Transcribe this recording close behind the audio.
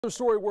The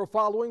story we're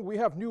following, we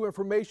have new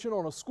information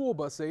on a school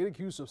bus aide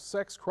accused of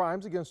sex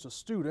crimes against a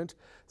student.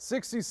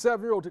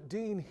 67-year-old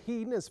Dean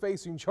Heaton is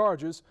facing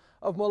charges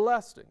of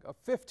molesting a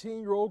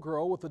 15-year-old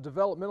girl with a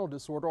developmental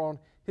disorder on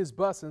his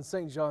bus in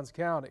St. Johns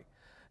County.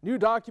 New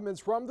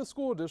documents from the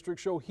school district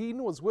show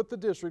Heaton was with the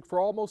district for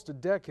almost a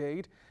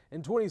decade.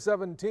 In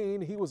 2017,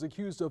 he was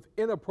accused of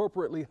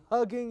inappropriately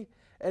hugging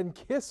and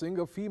kissing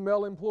a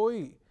female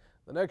employee.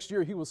 The next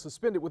year, he was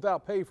suspended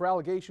without pay for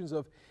allegations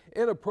of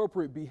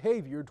inappropriate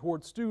behavior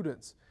toward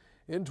students.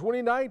 In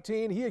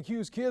 2019, he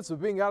accused kids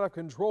of being out of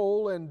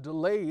control and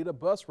delayed a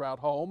bus route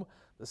home.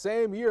 The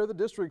same year, the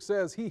district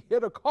says he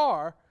hit a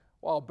car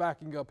while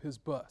backing up his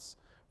bus.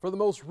 For the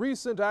most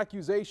recent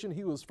accusation,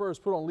 he was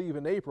first put on leave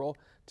in April.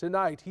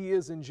 Tonight, he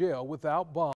is in jail without bond.